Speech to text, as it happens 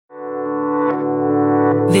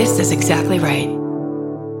This is exactly right.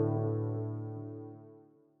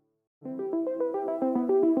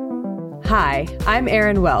 Hi, I'm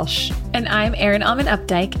Erin Welsh. And I'm Erin Alman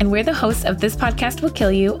Updike, and we're the hosts of This Podcast Will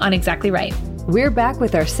Kill You on Exactly Right. We're back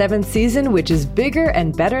with our 7th season, which is bigger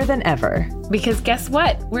and better than ever. Because guess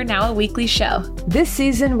what? We're now a weekly show. This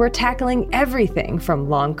season, we're tackling everything from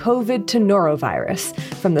long COVID to norovirus,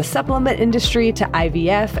 from the supplement industry to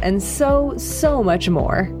IVF, and so much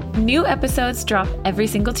more. New episodes drop every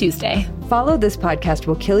single Tuesday. Follow This Podcast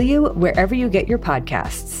Will Kill You wherever you get your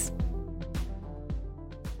podcasts.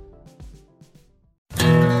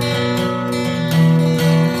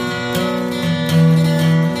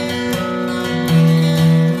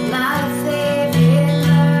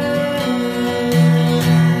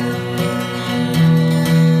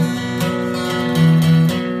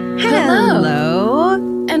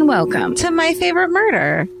 Welcome to My Favorite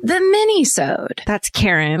Murder, the Minisode. That's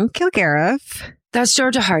Karen Kilgariff. That's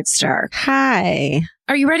Georgia Hartstark. Hi.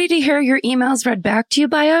 Are you ready to hear your emails read back to you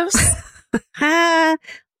by us?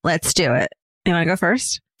 Let's do it. You want to go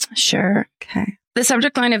first? Sure. Okay. The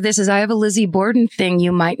subject line of this is, I have a Lizzie Borden thing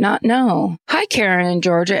you might not know. Hi, Karen and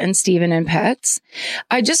Georgia and Stephen and Pets.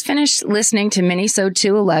 I just finished listening to Minisode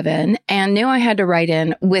 211 and knew I had to write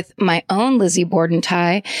in with my own Lizzie Borden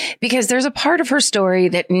tie because there's a part of her story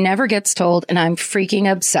that never gets told and I'm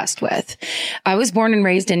freaking obsessed with. I was born and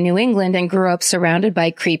raised in New England and grew up surrounded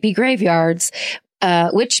by creepy graveyards,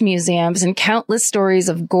 witch museums, and countless stories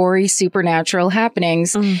of gory supernatural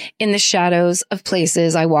happenings in the shadows of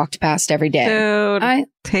places I walked past every day. Dude,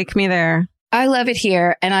 take me there. I love it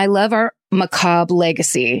here, and I love our macabre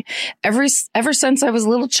legacy. Ever since I was a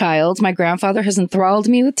little child, my grandfather has enthralled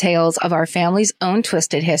me with tales of our family's own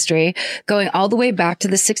twisted history, going all the way back to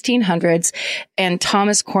the 1600s, and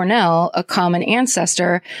Thomas Cornell, a common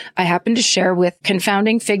ancestor I happen to share with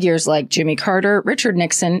confounding figures like Jimmy Carter, Richard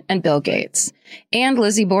Nixon, and Bill Gates. And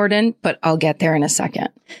Lizzie Borden, but I'll get there in a second.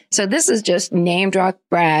 So this is just name drop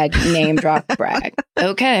brag, name drop brag.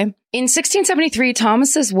 Okay. In 1673,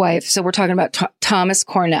 Thomas's wife, so we're talking about Thomas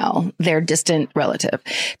Cornell, their distant relative.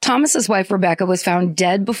 Thomas's wife, Rebecca, was found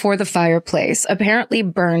dead before the fireplace, apparently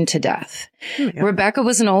burned to death. Rebecca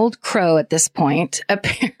was an old crow at this point,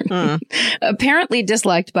 apparently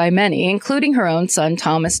disliked by many, including her own son,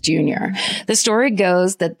 Thomas Jr. The story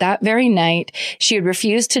goes that that very night, she had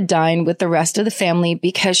refused to dine with the rest of the family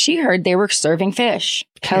because she heard they were serving fish.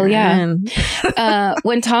 Hell yeah.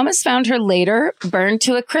 When Thomas found her later, burned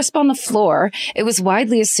to a crisp on the floor, it was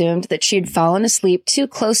widely assumed that she had fallen asleep too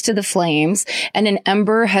close to the flames and an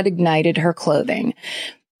ember had ignited her clothing.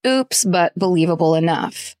 Oops, but believable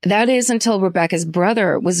enough. That is until Rebecca's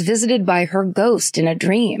brother was visited by her ghost in a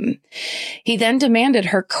dream. He then demanded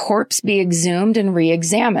her corpse be exhumed and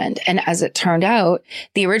re-examined, and as it turned out,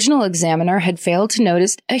 the original examiner had failed to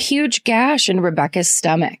notice a huge gash in Rebecca's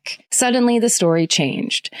stomach. Suddenly, the story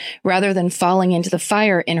changed. Rather than falling into the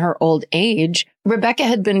fire in her old age, Rebecca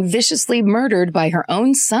had been viciously murdered by her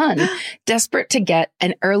own son, desperate to get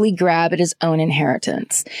an early grab at his own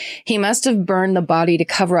inheritance. He must have burned the body to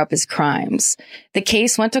cover up his crimes. The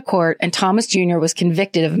case went to court, and Thomas Jr. was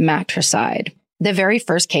convicted of matricide, the very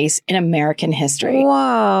first case in American history.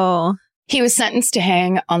 Whoa. He was sentenced to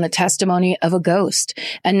hang on the testimony of a ghost,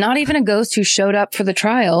 and not even a ghost who showed up for the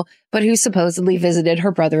trial, but who supposedly visited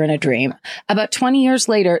her brother in a dream. About 20 years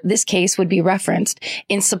later, this case would be referenced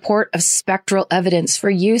in support of spectral evidence for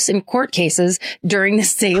use in court cases during the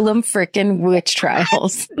Salem frickin' witch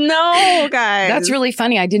trials. No, guys. That's really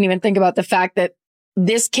funny. I didn't even think about the fact that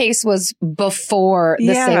this case was before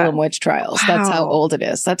the Salem witch trials. Wow. That's how old it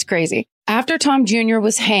is. That's crazy. After Tom Jr.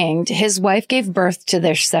 was hanged, his wife gave birth to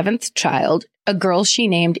their 7th child, a girl she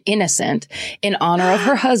named Innocent, in honor of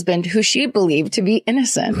her husband, who she believed to be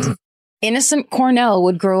innocent. Innocent Cornell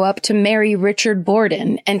would grow up to marry Richard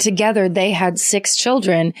Borden, and together they had 6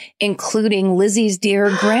 children, including Lizzie's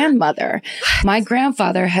dear grandmother. My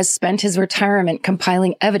grandfather has spent his retirement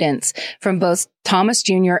compiling evidence from both Thomas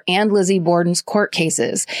Jr. and Lizzie Borden's court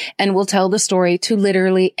cases, and will tell the story to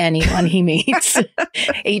literally anyone he meets.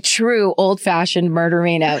 A true old-fashioned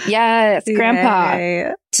murderino. Yes, Grandpa.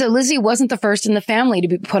 Yay. So Lizzie wasn't the first in the family to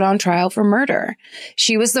be put on trial for murder.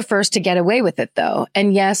 She was the first to get away with it, though.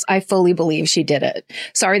 And yes, I fully believe she did it.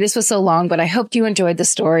 Sorry this was so long, but I hoped you enjoyed the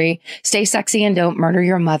story. Stay sexy and don't murder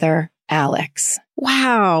your mother, Alex.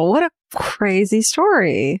 Wow, what a crazy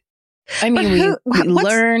story. I mean, we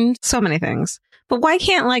learned so many things. But why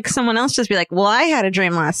can't like someone else just be like, well, I had a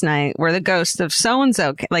dream last night where the ghost of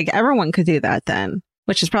so-and-so, like everyone could do that then,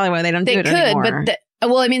 which is probably why they don't do it anymore. But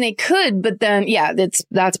Well, I mean, they could, but then,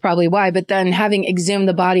 that's probably why. But then having exhumed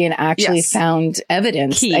the body and actually found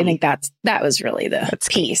evidence, key. I think that was really that's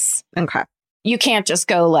piece. Key. Okay. You can't just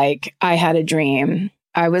go like, I had a dream.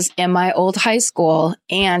 I was in my old high school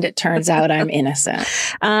and it turns out I'm innocent.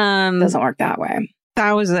 Doesn't work that way.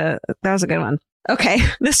 That was a good one. Okay.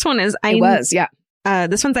 This one is,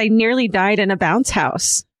 this one's I nearly died in a bounce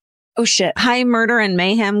house. Oh shit. High Murder and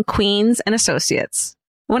Mayhem, Queens and Associates.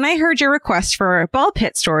 When I heard your request for ball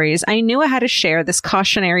pit stories, I knew I had to share this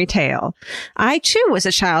cautionary tale. I too was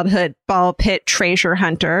a childhood ball pit treasure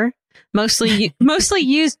hunter. Mostly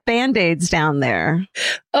used Band-Aids down there.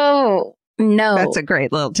 Oh, no. That's a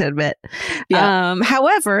great little tidbit. Yeah.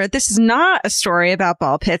 However, this is not a story about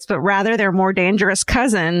ball pits, but rather their more dangerous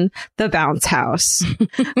cousin, the bounce house.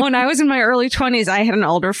 When I was in my early 20s, I had an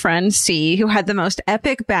older friend, C, who had the most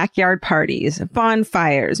epic backyard parties,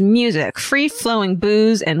 bonfires, music, free-flowing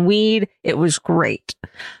booze, and weed. It was great.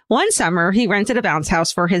 One summer, he rented a bounce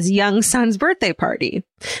house for his young son's birthday party.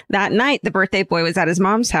 That night, the birthday boy was at his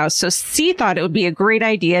mom's house, so C thought it would be a great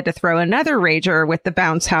idea to throw another rager with the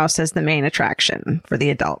bounce house as the main attraction for the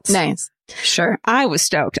adults. Nice. Sure. I was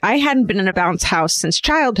stoked. I hadn't been in a bounce house since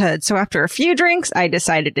childhood, so after a few drinks, I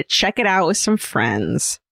decided to check it out with some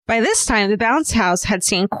friends. By this time, the bounce house had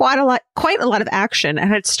seen quite a lot of action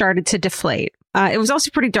and had started to deflate. It was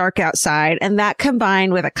also pretty dark outside, and that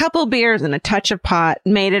combined with a couple beers and a touch of pot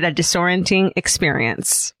made it a disorienting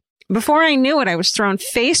experience. Before I knew it, I was thrown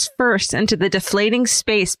face first into the deflating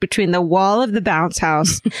space between the wall of the bounce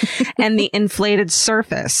house and the inflated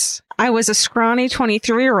surface. I was a scrawny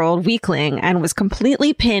 23-year-old weakling and was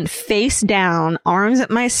completely pinned face down, arms at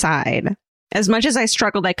my side. As much as I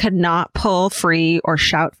struggled, I could not pull free or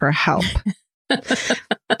shout for help.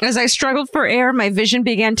 As I struggled for air, my vision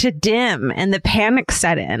began to dim and the panic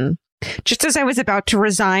set in. Just as I was about to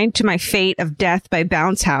resign to my fate of death by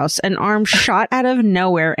bounce house, an arm shot out of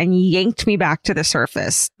nowhere and yanked me back to the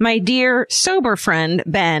surface. My dear, sober friend,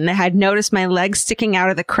 Ben, had noticed my legs sticking out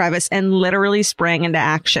of the crevice and literally sprang into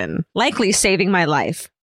action, likely saving my life.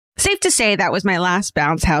 Safe to say that was my last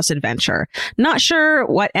bounce house adventure. Not sure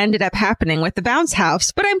what ended up happening with the bounce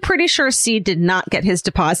house, but I'm pretty sure C did not get his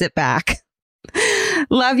deposit back.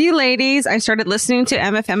 Love you, ladies. I started listening to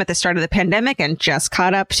MFM at the start of the pandemic and just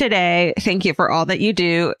caught up today. Thank you for all that you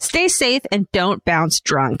do. Stay safe and don't bounce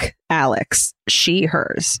drunk. Alex. She,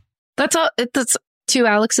 hers. That's all. That's 2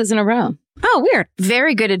 Alexes in a row. Oh, weird.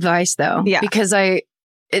 Very good advice, though. Yeah. Because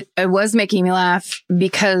it was making me laugh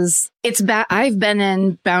because it's bad. I've been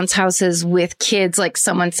in bounce houses with kids, like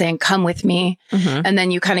someone saying, come with me. Mm-hmm. And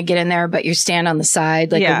then you kind of get in there, but you stand on the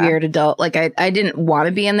side like a weird adult. Like I didn't want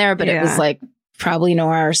to be in there, but it was like probably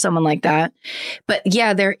Nora or someone like that. But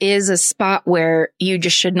yeah, there is a spot where you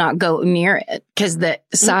just should not go near it because the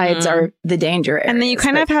sides are the danger areas. And then you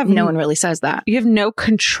kind of have no one really says that. You have no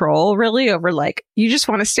control really over like, you just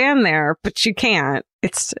want to stand there, but you can't.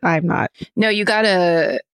 I'm not. No, you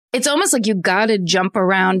gotta, it's almost like you gotta jump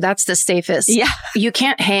around. That's the safest. Yeah. You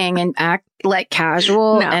can't hang and act like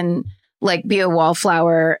casual and like be a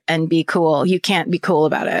wallflower and be cool. You can't be cool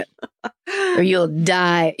about it or you'll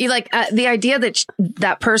die. You like the idea that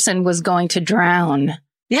that person was going to drown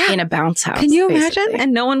in a bounce house. Can you imagine?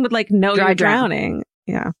 And no one would like know you're drowning.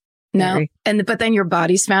 Yeah. No. But then your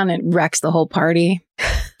body's found and it wrecks the whole party.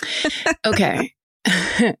 Okay.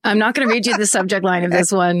 I'm not going to read you the subject line of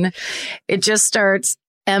this one. It just starts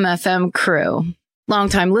MFM crew.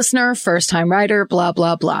 Longtime listener, first time writer, blah,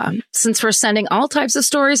 blah, blah. Since we're sending all types of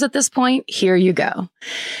stories at this point, here you go.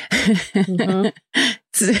 Mm-hmm.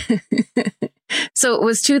 So it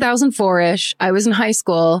was 2004-ish. I was in high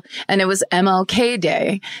school and it was MLK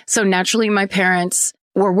Day. So naturally my parents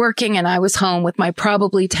were working and I was home with my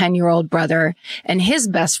probably 10-year-old brother and his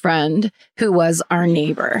best friend, who was our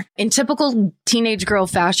neighbor. In typical teenage girl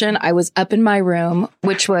fashion, I was up in my room,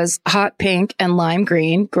 which was hot pink and lime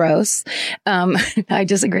green. Gross. I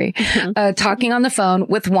disagree. Mm-hmm. Talking on the phone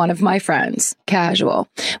with one of my friends. Casual.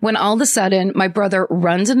 When all of a sudden, my brother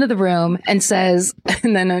runs into the room and says,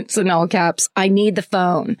 and then it's in all caps, I need the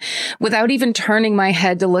phone. Without even turning my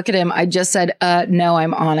head to look at him, I just said, no,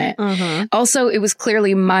 I'm on it. Mm-hmm. Also, it was clearly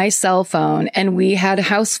my cell phone and we had a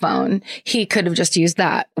house phone. He could have just used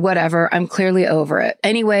that. Whatever. I'm clearly over it.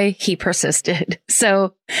 Anyway, he persisted.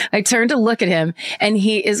 So I turned to look at him and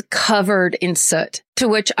he is covered in soot. To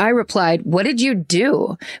which I replied, what did you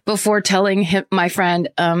do? Before telling him, my friend,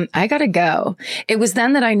 I gotta go. It was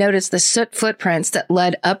then that I noticed the soot footprints that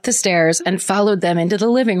led up the stairs and followed them into the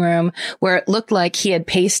living room, where it looked like he had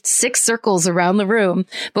paced 6 circles around the room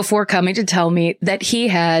before coming to tell me that he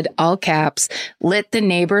had, all caps, lit the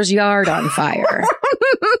neighbor's yard on fire.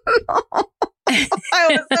 I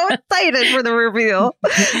was so excited for the reveal.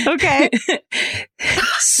 Okay.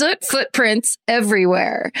 Soot footprints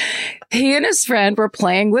everywhere. He and his friend were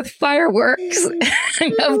playing with fireworks.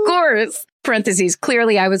 Of course. Parentheses,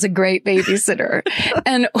 clearly I was a great babysitter.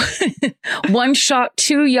 And one shot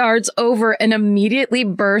 2 yards over and immediately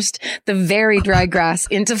burst the very dry grass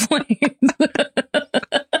into flames.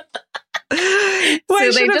 Why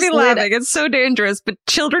should I be laughing? It's so dangerous. But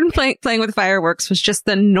children playing with fireworks was just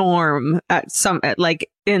the norm in the past.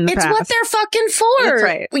 It's what they're fucking for. That's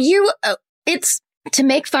right. It's to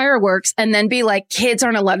make fireworks and then be like, kids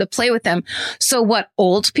aren't allowed to play with them. So what,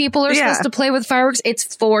 old people are supposed to play with fireworks?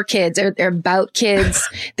 It's for kids. They're about kids.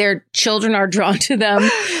 Their children are drawn to them.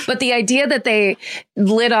 But the idea that they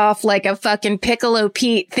lit off like a fucking Piccolo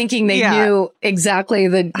Pete thinking they knew exactly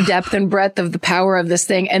the depth and breadth of the power of this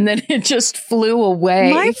thing, and then it just flew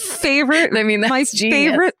away. My favorite, that's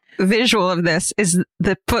genius. Favorite visual of this is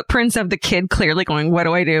the footprints of the kid clearly going, what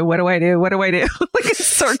do I do? What do I do? What do I do? Like a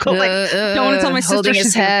circle. Like, don't want to tell my sister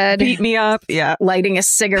she's head, beat me up. Yeah. Lighting a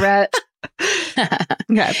cigarette.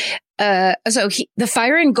 Okay. The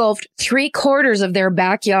fire engulfed 3/4 of their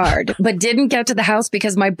backyard, but didn't get to the house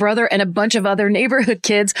because my brother and a bunch of other neighborhood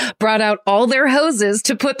kids brought out all their hoses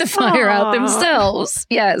to put the fire out themselves.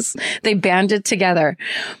 Yes. They banded together.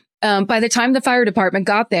 By the time the fire department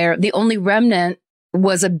got there, the only remnant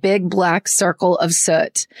was a big black circle of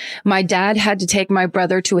soot. My dad had to take my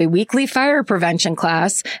brother to a weekly fire prevention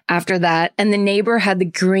class after that, and the neighbor had the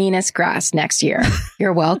greenest grass next year.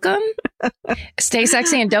 You're welcome. Stay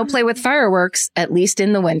sexy and don't play with fireworks, at least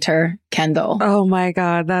in the winter. Kendall. Oh my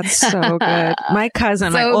God, that's so good. My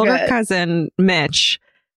cousin, my older cousin, Mitch,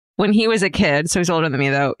 when he was a kid, so he's older than me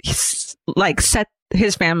though, he's like set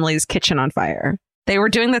his family's kitchen on fire. They were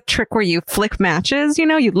doing the trick where you flick matches,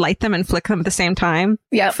 you light them and flick them at the same time.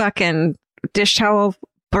 Yeah. Fucking dish towel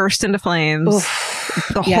burst into flames.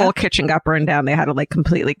 Oof. The whole kitchen got burned down. They had to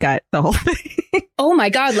completely gut the whole thing. Oh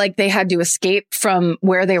my God. Like they had to escape from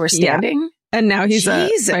where they were standing. Yeah. And now he's a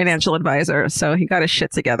financial advisor. So he got his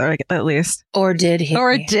shit together, at least. Or did he?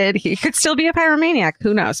 He could still be a pyromaniac.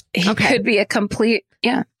 Who knows? He could be a complete.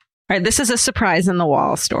 Yeah. All right. This is a surprise in the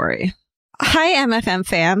wall story. Hi, MFM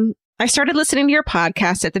fam. I started listening to your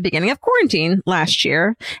podcast at the beginning of quarantine last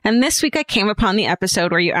year, and this week I came upon the episode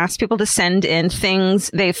where you asked people to send in things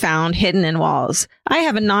they found hidden in walls. I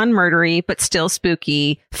have a non-murdery but still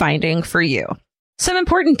spooky finding for you. Some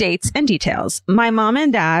important dates and details. My mom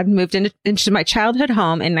and dad moved into my childhood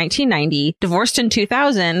home in 1990, divorced in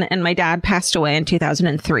 2000, and my dad passed away in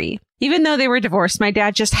 2003. Even though they were divorced, my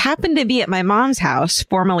dad just happened to be at my mom's house,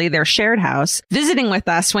 formerly their shared house, visiting with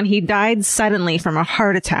us when he died suddenly from a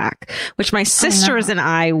heart attack, which my sisters and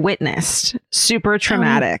I witnessed. Super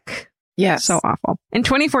traumatic. Yeah. So awful. In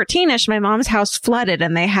 2014-ish, my mom's house flooded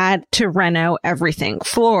and they had to reno everything.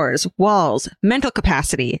 Floors, walls, mental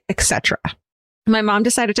capacity, etc. My mom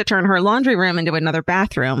decided to turn her laundry room into another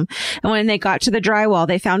bathroom. And when they got to the drywall,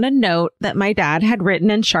 they found a note that my dad had written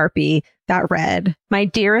in Sharpie that read, "My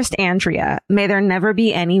dearest Andrea, may there never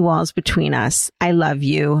be any walls between us. I love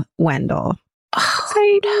you, Wendell." Oh,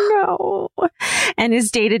 I know. And is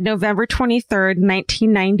dated November 23rd,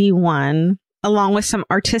 1991, along with some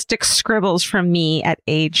artistic scribbles from me at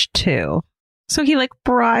age 2. So he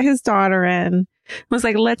brought his daughter in, was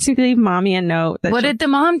like, let's leave mommy a note. What did the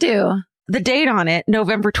mom do? The date on it,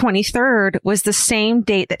 November 23rd, was the same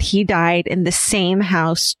date that he died in the same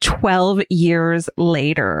house 12 years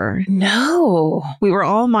later. No. We were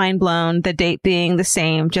all mind blown. The date being the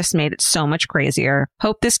same just made it so much crazier.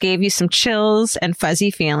 Hope this gave you some chills and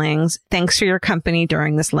fuzzy feelings. Thanks for your company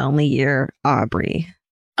during this lonely year, Aubrey.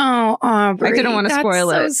 Oh, Aubrey. I didn't want to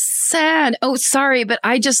spoil it. That's so sad. Oh, sorry. But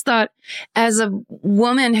I just thought as a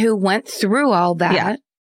woman who went through all that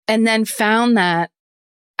and then found that,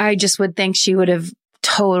 I just would think she would have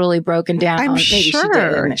totally broken down. I'm Maybe sure.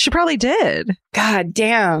 She did. She probably did. God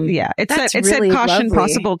damn. Yeah. It really said caution lovely.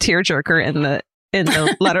 Possible tearjerker in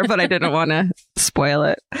the letter, but I didn't want to spoil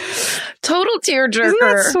it. Total tearjerker. Isn't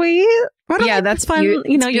that sweet? Yeah, that's fun.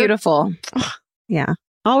 It's beautiful. Yeah.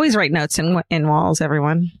 Always write notes in walls,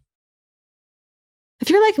 everyone. If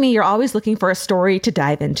you're like me, you're always looking for a story to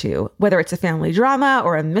dive into. Whether it's a family drama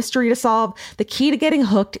or a mystery to solve, the key to getting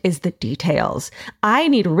hooked is the details. I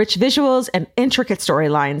need rich visuals and intricate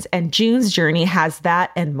storylines, and June's Journey has that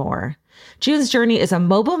and more. June's Journey is a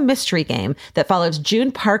mobile mystery game that follows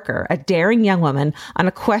June Parker, a daring young woman, on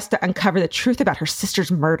a quest to uncover the truth about her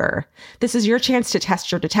sister's murder. This is your chance to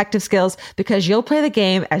test your detective skills because you'll play the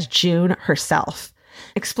game as June herself.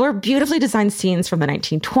 Explore beautifully designed scenes from the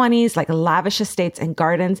 1920s, like lavish estates and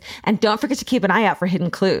gardens. And don't forget to keep an eye out for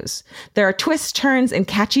hidden clues. There are twists, turns, and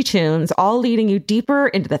catchy tunes, all leading you deeper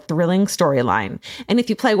into the thrilling storyline. And if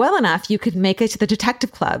you play well enough, you could make it to the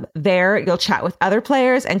Detective Club. There, you'll chat with other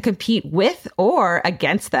players and compete with or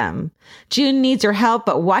against them. June needs your help,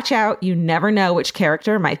 but watch out. You never know which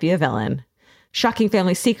character might be a villain. Shocking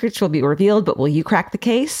family secrets will be revealed, but will you crack the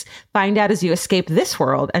case? Find out as you escape this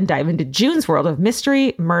world and dive into June's world of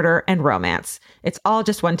mystery, murder, and romance. It's all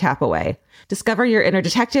just one tap away. Discover your inner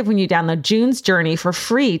detective when you download June's Journey for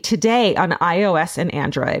free today on iOS and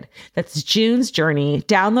Android. That's June's Journey.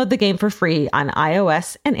 Download the game for free on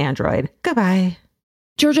iOS and Android. Goodbye.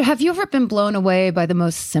 Georgia, have you ever been blown away by the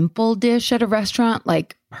most simple dish at a restaurant,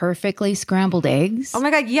 like perfectly scrambled eggs? Oh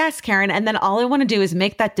my God, yes, Karen. And then all I want to do is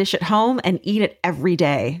make that dish at home and eat it every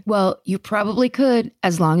day. Well, you probably could,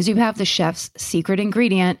 as long as you have the chef's secret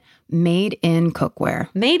ingredient, Made in Cookware.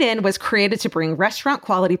 Made in was created to bring restaurant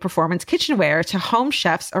quality performance kitchenware to home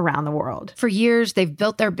chefs around the world. For years, they've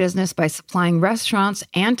built their business by supplying restaurants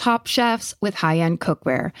and top chefs with high-end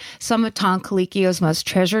cookware. Some of Tom Colicchio's most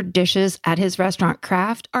treasured dishes at his restaurant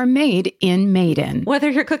Craft are made in Made in. Whether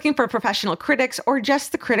you're cooking for professional critics or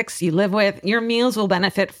just the critics you live with, your meals will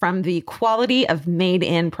benefit from the quality of Made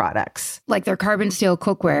in products. Like their carbon steel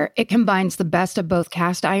cookware, it combines the best of both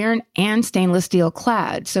cast iron and stainless steel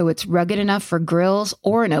clad, so it's rugged enough for grills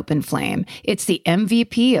or an open flame. It's the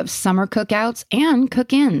MVP of summer cookouts and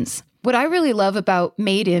cook-ins. What I really love about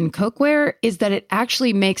Made in Cookware is that it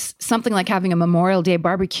actually makes something like having a Memorial Day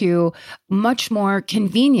barbecue much more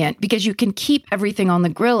convenient because you can keep everything on the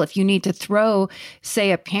grill. If you need to throw,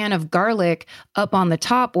 say, a pan of garlic up on the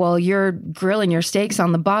top while you're grilling your steaks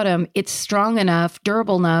on the bottom, it's strong enough,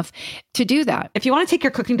 durable enough to do that. If you want to take your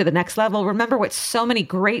cooking to the next level, remember what so many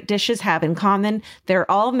great dishes have in common. They're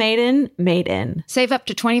all made in. Save up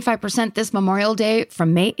to 25% this Memorial Day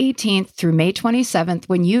from May 18th through May 27th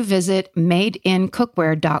when you visit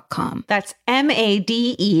madeincookware.com. That's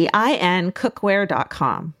MADEIN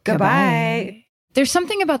cookware.com. Goodbye. There's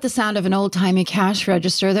something about the sound of an old-timey cash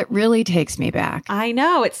register that really takes me back. I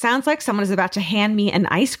know. It sounds like someone is about to hand me an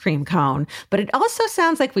ice cream cone, but it also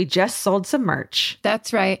sounds like we just sold some merch.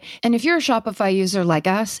 That's right. And if you're a Shopify user like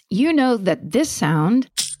us, you know that this sound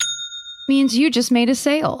means you just made a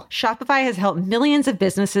sale. Shopify has helped millions of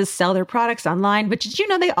businesses sell their products online, but did you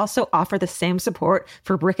know they also offer the same support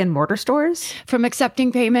for brick and mortar stores? From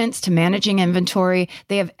accepting payments to managing inventory,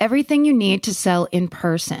 they have everything you need to sell in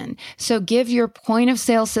person. So give your point of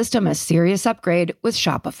sale system a serious upgrade with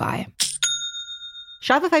Shopify.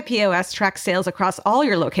 Shopify POS tracks sales across all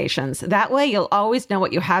your locations. That way, you'll always know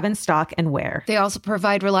what you have in stock and where. They also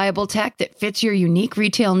provide reliable tech that fits your unique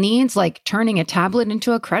retail needs, like turning a tablet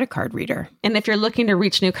into a credit card reader. And if you're looking to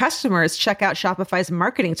reach new customers, check out Shopify's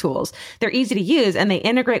marketing tools. They're easy to use, and they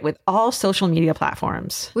integrate with all social media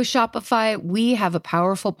platforms. With Shopify, we have a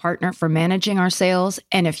powerful partner for managing our sales.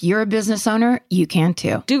 And if you're a business owner, you can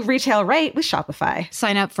too. Do retail right with Shopify.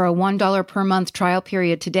 Sign up for a $1 per month trial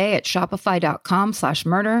period today at shopify.com/murder.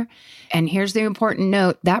 And here's the important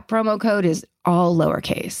note, that promo code is all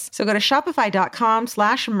lowercase. So go to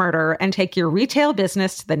shopify.com/murder and take your retail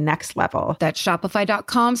business to the next level. That's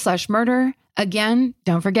shopify.com/murder. Again,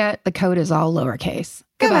 don't forget, the code is all lowercase.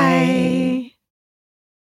 Goodbye.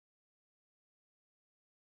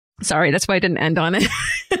 Sorry, that's why I didn't end on it.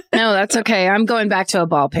 No, that's okay. I'm going back to a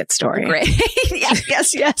ball pit story. Great.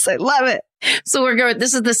 Yes. I love it. So we're going,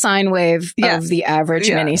 this is the sine wave of the average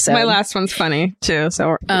minisode. My last one's funny too,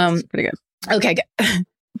 so it's pretty good. Okay, good.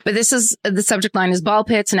 But this is, the subject line is ball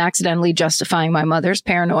pits and accidentally justifying my mother's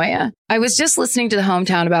paranoia. I was just listening to the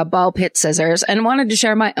Hometown about ball pit scissors and wanted to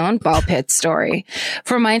share my own ball pit story.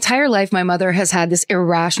 For my entire life, my mother has had this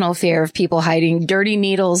irrational fear of people hiding dirty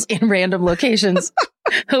needles in random locations,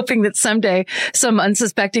 hoping that someday some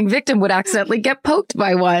unsuspecting victim would accidentally get poked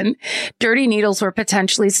by one. Dirty needles were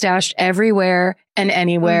potentially stashed everywhere and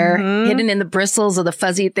anywhere, hidden in the bristles of the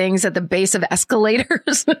fuzzy things at the base of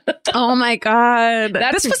escalators. Oh my God.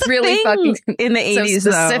 That's this was really fucking in the 80s,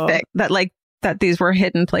 so specific. Though, that these were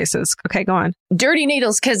hidden places. Okay, go on. Dirty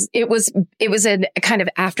needles, because it was a kind of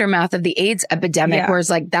aftermath of the AIDS epidemic, where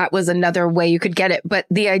it's like that was another way you could get it. But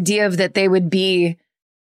the idea of that they would be,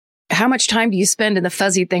 how much time do you spend in the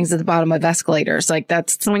fuzzy things at the bottom of escalators? Like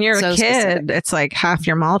that's so when you're so a kid, specific. It's like half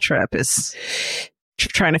your mall trip is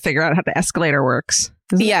trying to figure out how the escalator works.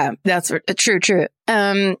 Yeah, that's true.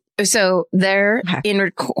 So they're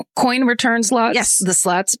in coin return slots. Yes. The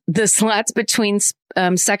slats between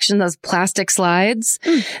sections of plastic slides.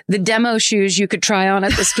 The demo shoes you could try on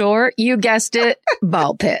at the store. You guessed it.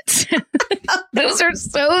 Ball pits. Those are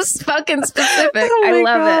so fucking specific. I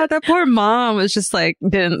love it. That poor mom was just like,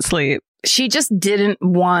 didn't sleep. She just didn't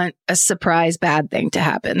want a surprise bad thing to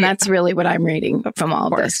happen. That's really what I'm reading from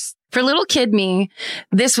all of this. For little kid me,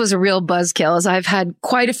 this was a real buzzkill, as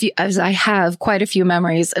I have quite a few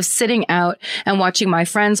memories of sitting out and watching my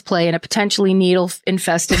friends play in a potentially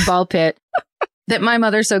needle-infested ball pit that my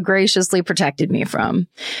mother so graciously protected me from.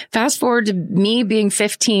 Fast forward to me being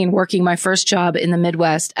 15, working my first job in the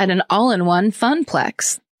Midwest at an all-in-one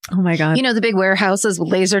funplex. Oh my God. You know, the big warehouses with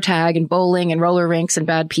laser tag and bowling and roller rinks and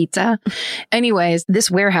bad pizza. Anyways, this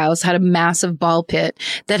warehouse had a massive ball pit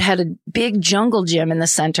that had a big jungle gym in the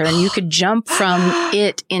center, and you could jump from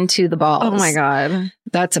it into the balls. Oh my God.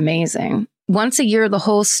 That's amazing. Once a year, the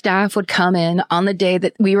whole staff would come in on the day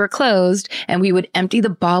that we were closed, and we would empty the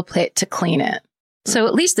ball pit to clean it. So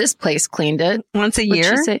at least this place cleaned it. Once a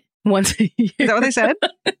year? Once a year. Is that what they said?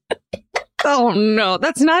 Oh no,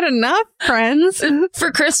 that's not enough, friends. For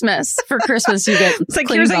Christmas, you get it's like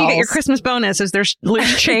here's how you get your Christmas bonus: is there's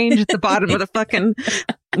loose change at the bottom of the fucking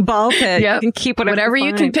ball pit. Yep. You can keep whatever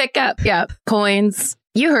you can pick up. Yeah, coins.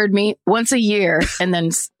 You heard me. Once a year, and then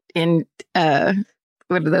in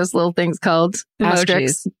what are those little things called?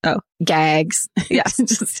 Asterisks. Oh, gags. Yes,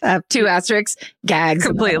 just 2 asterisks. Gags.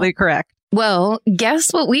 Completely correct. Well,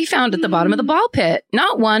 guess what we found at the bottom of the ball pit?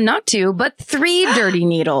 Not 1, not 2, but 3 dirty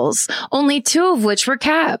needles, only 2 of which were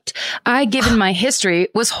capped. I, given my history,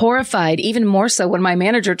 was horrified, even more so when my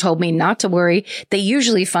manager told me not to worry. They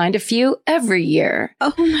usually find a few every year.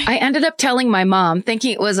 Oh my. I ended up telling my mom,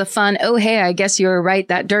 thinking it was a fun, oh, hey, I guess you were right,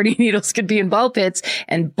 that dirty needles could be in ball pits.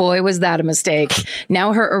 And boy, was that a mistake.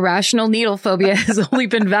 Now her irrational needle phobia has only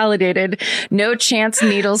been validated. No chance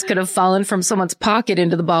needles could have fallen from someone's pocket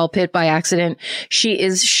into the ball pit by accident. She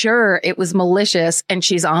is sure it was malicious, and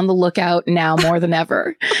she's on the lookout now more than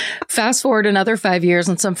ever. Fast forward another 5 years,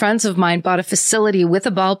 and some friends of mine bought a facility with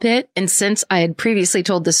a ball pit. And since I had previously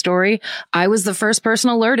told the story, I was the first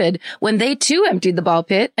person alerted when they too emptied the ball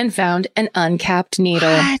pit and found an uncapped needle.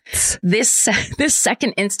 What? This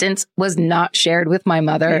second instance was not shared with my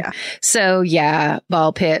mother. Yeah. So yeah,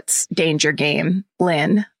 ball pits, danger game.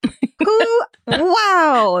 Lynn.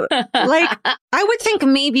 Wow. Like, I would think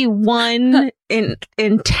maybe 1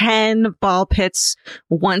 in 10 ball pits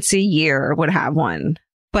once a year would have one.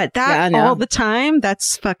 But that all the time,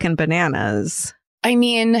 that's fucking bananas. I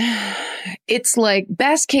mean, it's like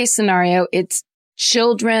best case scenario, it's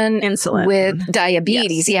children insulin with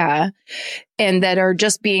diabetes. Yes. Yeah. And that are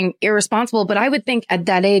just being irresponsible. But I would think at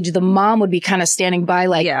that age, the mom would be kind of standing by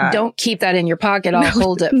like, don't keep that in your pocket. I'll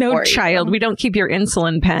hold it no for child. you. We don't keep your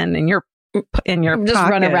insulin pen in your just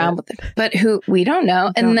pocket. Run around with it. But we don't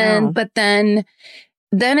know. But then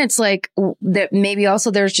it's like that. Maybe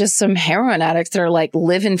also there's just some heroin addicts that are like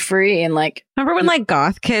living free and like. Remember when like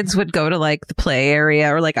goth kids would go to like the play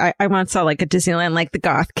area, or like I once saw like a Disneyland, like the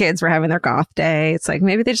goth kids were having their goth day. It's like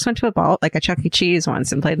maybe they just went to a Chuck E. Cheese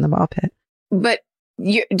once and played in the ball pit. But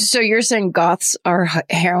so you're saying goths are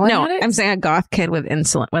heroin No, addicts? I'm saying a goth kid with an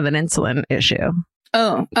insulin issue.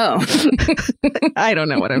 Oh. I don't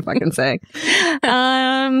know what I'm fucking saying.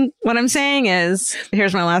 What I'm saying is,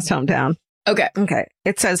 here's my last hometown. Okay.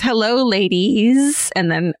 It says, hello, ladies.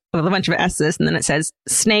 And then with a bunch of S's. And then it says,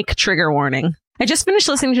 snake trigger warning. I just finished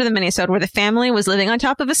listening to the minisode where the family was living on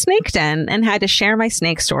top of a snake den and had to share my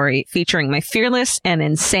snake story featuring my fearless and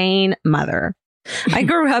insane mother. I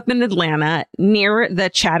grew up in Atlanta near the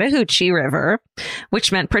Chattahoochee River,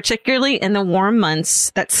 which meant particularly in the warm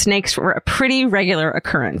months that snakes were a pretty regular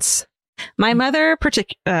occurrence. My mother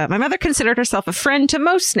considered herself a friend to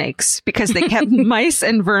most snakes because they kept mice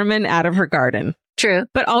and vermin out of her garden. True.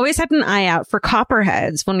 But always had an eye out for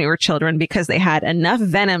copperheads when we were children because they had enough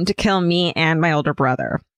venom to kill me and my older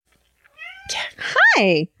brother.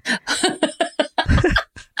 Hi.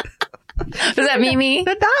 Does that mean me?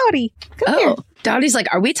 The Dottie. Come here. Dottie's like,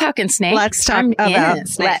 are we talking snakes? Let's talk about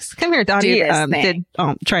snakes. Come here, Dottie. Did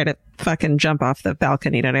try to fucking jump off the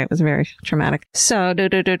balcony today. It was very traumatic. So they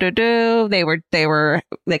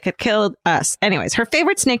could kill us. Anyways, her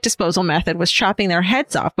favorite snake disposal method was chopping their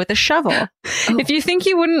heads off with a shovel. Oh. If you think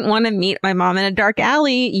you wouldn't want to meet my mom in a dark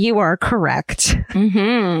alley, you are correct.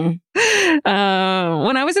 Mm-hmm.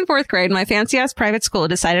 When I was in 4th grade, my fancy ass private school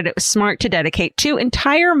decided it was smart to dedicate 2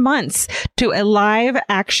 entire months to a live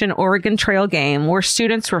action Oregon Trail game where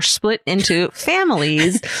students were split into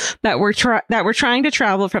families that were trying to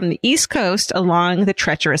travel from the East Coast along the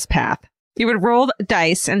treacherous path. You would roll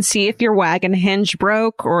dice and see if your wagon hinge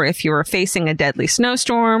broke or if you were facing a deadly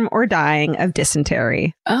snowstorm or dying of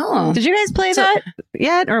dysentery. Oh. Did you guys play that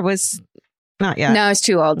yet or was not yet? No, it's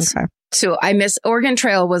too old. Okay. So I miss Oregon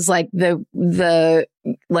Trail was like the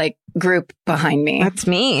like group behind me. That's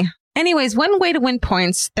me. Anyways, one way to win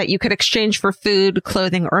points that you could exchange for food,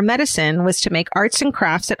 clothing, or medicine was to make arts and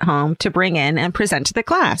crafts at home to bring in and present to the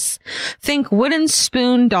class. Think wooden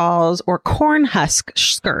spoon dolls or corn husk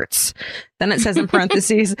skirts. Then it says in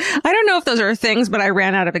parentheses, I don't know if those are things, but I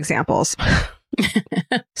ran out of examples.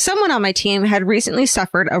 Someone on my team had recently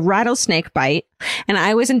suffered a rattlesnake bite, and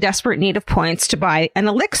I was in desperate need of points to buy an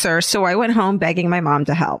elixir, so I went home begging my mom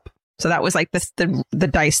to help. So that was like the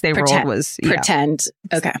dice they rolled was pretend.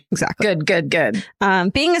 Okay. Exactly. Good.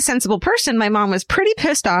 Being a sensible person, my mom was pretty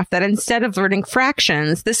pissed off that instead of learning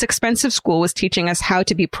fractions, this expensive school was teaching us how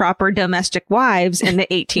to be proper domestic wives in the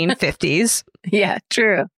 1850s. Yeah,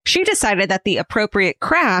 true. She decided that the appropriate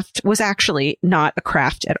craft was actually not a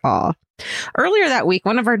craft at all. Earlier that week,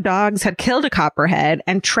 one of our dogs had killed a copperhead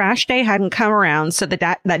and trash day hadn't come around. So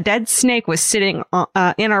that dead snake was sitting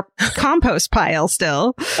in our compost pile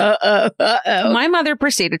still. My mother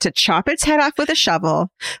proceeded to chop its head off with a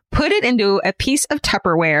shovel, put it into a piece of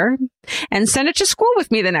Tupperware, and send it to school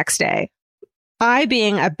with me the next day. I,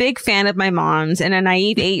 being a big fan of my mom's and a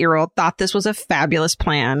naive 8-year-old, thought this was a fabulous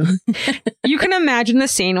plan. You can imagine the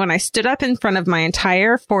scene when I stood up in front of my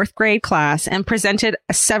entire 4th grade class and presented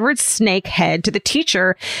a severed snake head to the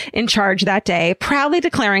teacher in charge that day, proudly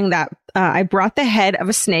declaring that I brought the head of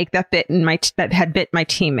a snake that had bit my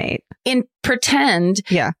teammate. In pretend,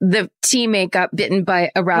 the teammate got bitten by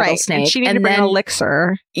a rattlesnake. Right. And she needed to bring an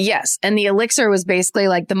elixir. Yes. And the elixir was basically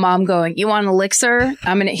like the mom going, you want an elixir?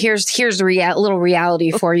 Here's a little reality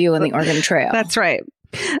for you in the Oregon Trail. That's right.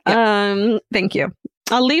 Yep. Thank you.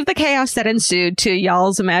 I'll leave the chaos that ensued to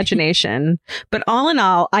y'all's imagination. But all in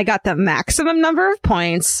all, I got the maximum number of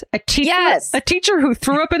points, a teacher who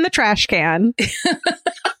threw up in the trash can,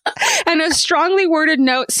 and a strongly worded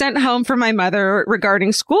note sent home from my mother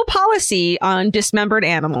regarding school policy on dismembered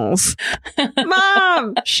animals.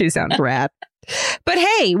 Mom! She sounds rad. But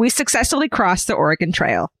hey, we successfully crossed the Oregon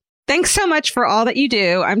Trail. Thanks so much for all that you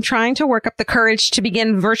do. I'm trying to work up the courage to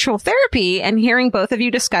begin virtual therapy, and hearing both of you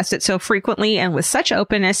discuss it so frequently and with such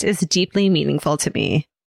openness is deeply meaningful to me.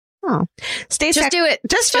 Oh, do it.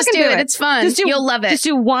 Just do it. It's fun. You'll love it. Just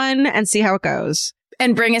do one and see how it goes.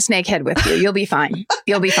 And bring a snake head with you. You'll be fine.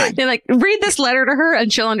 You'll be fine. You're like, read this letter to her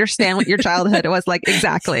and she'll understand what your childhood was like.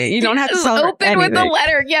 Exactly. You don't have to tell her open with the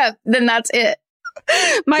letter. Yeah. Then that's it.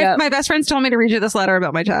 My best friends told me to read you this letter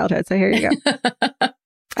about my childhood. So here you go.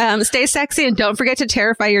 Stay sexy and don't forget to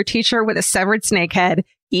terrify your teacher with a severed snake head.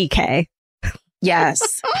 EK.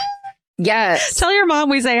 Yes. Yes. Tell your mom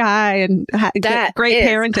we say hi and get great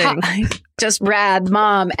parenting. Just rad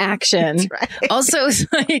mom action. Right. Also,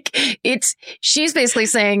 she's basically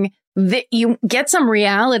saying that you get some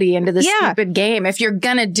reality into this stupid game. If you're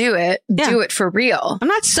gonna do it, do it for real. I'm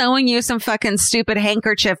not sewing you some fucking stupid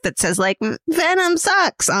handkerchief that says like venom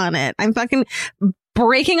sucks on it. I'm fucking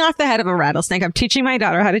breaking off the head of a rattlesnake. I'm teaching my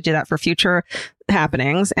daughter how to do that for future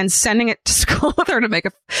happenings and sending it to school with her to make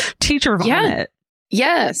a teacher vomit.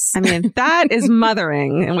 Yes. I mean, that is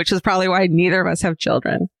mothering, and which is probably why neither of us have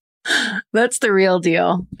children. That's the real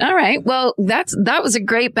deal. All right. Well, that was a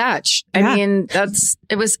great batch. I mean,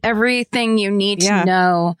 it was everything you need to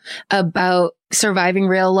know about surviving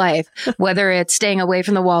real life, whether it's staying away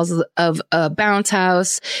from the walls of a bounce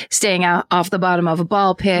house, staying out off the bottom of a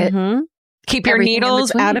ball pit. Mm-hmm. Keep your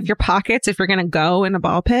needles out of your pockets if you're going to go in a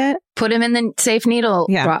ball pit. Put them in the safe needle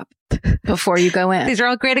drop before you go in. These are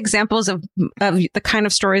all great examples of the kind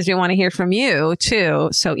of stories we want to hear from you, too.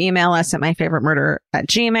 So email us at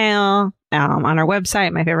myfavoritemurder@gmail.com, on our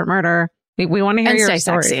website, My Favorite Murder. We want to hear your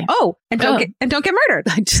stories. Sexy. Oh, and don't get murdered.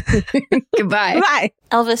 Goodbye. Bye.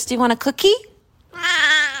 Elvis, do you want a cookie?